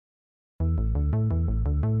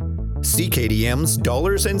CKDM's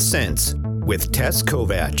Dollars and Cents with Tess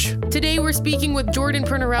Kovac. Today we're speaking with Jordan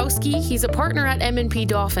Pernarowski. He's a partner at MNP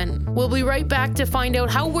Dauphin. We'll be right back to find out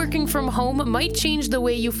how working from home might change the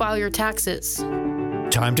way you file your taxes.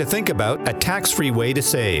 Time to think about a tax-free way to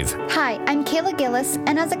save. Hi, I'm Kayla Gillis,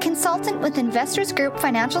 and as a consultant with Investors Group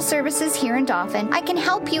Financial Services here in Dauphin, I can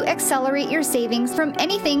help you accelerate your savings from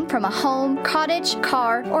anything from a home, cottage,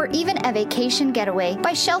 car, or even a vacation getaway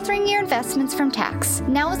by sheltering your investments from tax.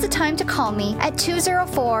 Now is the time to call me at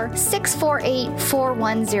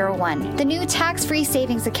 204-648-4101. The new tax-free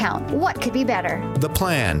savings account. What could be better? The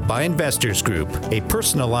Plan by Investors Group, a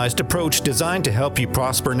personalized approach designed to help you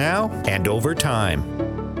prosper now and over time.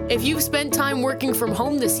 If you've spent time working from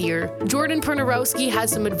home this year, Jordan Pernarowski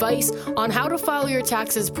has some advice on how to file your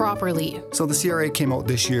taxes properly. So the CRA came out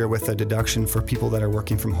this year with a deduction for people that are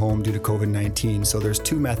working from home due to COVID-19. So there's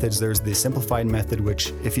two methods. There's the simplified method,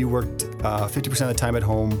 which if you worked 50% of the time at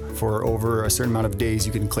home for over a certain amount of days,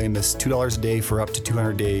 you can claim this $2 a day for up to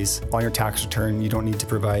 200 days on your tax return. You don't need to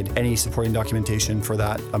provide any supporting documentation for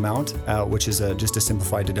that amount, which is just a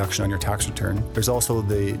simplified deduction on your tax return. There's also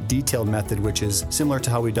the detailed method, which is similar to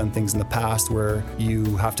how we've done things in the past, where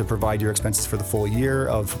you have to provide your expenses for the full year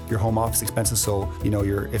of your home office expenses. So,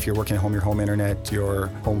 if you're working at home, your home internet, your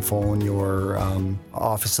home phone, your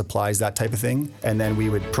office supplies, that type of thing. And then we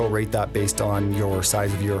would prorate that based on your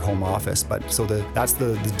size of your home office. But so that's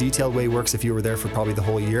the detailed way it works if you were there for probably the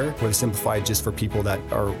whole year, or the simplified just for people that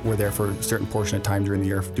were there for a certain portion of time during the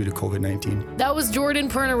year due to COVID-19. That was Jordan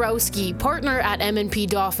Pernarowski, partner at MNP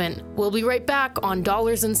Dauphin. We'll be right back on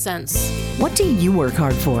Dollars and Cents. What do you work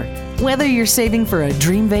hard for? Whether you're saving for a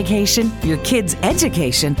dream vacation, your kids'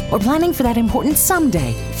 education, or planning for that important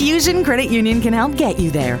someday, Fusion Credit Union can help get you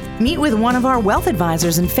there. Meet with one of our wealth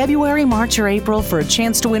advisors in February, March, or April for a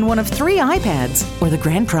chance to win one of 3 iPads or the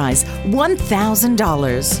grand prize,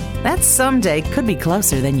 $1,000. That someday could be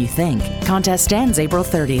closer than you think. Contest ends April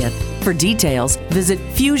 30th. For details, visit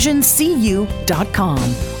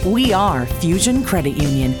FusionCU.com. We are Fusion Credit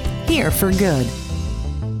Union, here for good.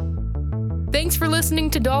 Thanks for listening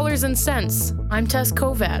to Dollars and Cents. I'm Tess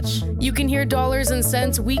Kovac. You can hear Dollars and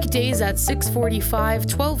Cents weekdays at 6:45,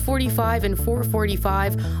 12:45, and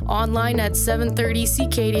 4:45, online at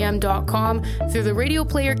 730ckdm.com, through the Radio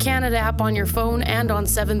Player Canada app on your phone, and on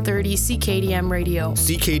 730 CKDM Radio.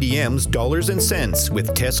 CKDM's Dollars and Cents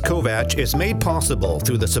with Tess Kovac is made possible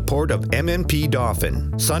through the support of MNP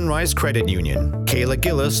Dauphin, Sunrise Credit Union, Kayla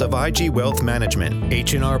Gillis of IG Wealth Management,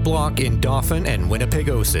 H&R Block in Dauphin and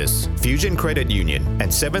Winnipegosis, Fusion Credit Union,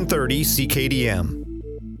 and 730 CKDM.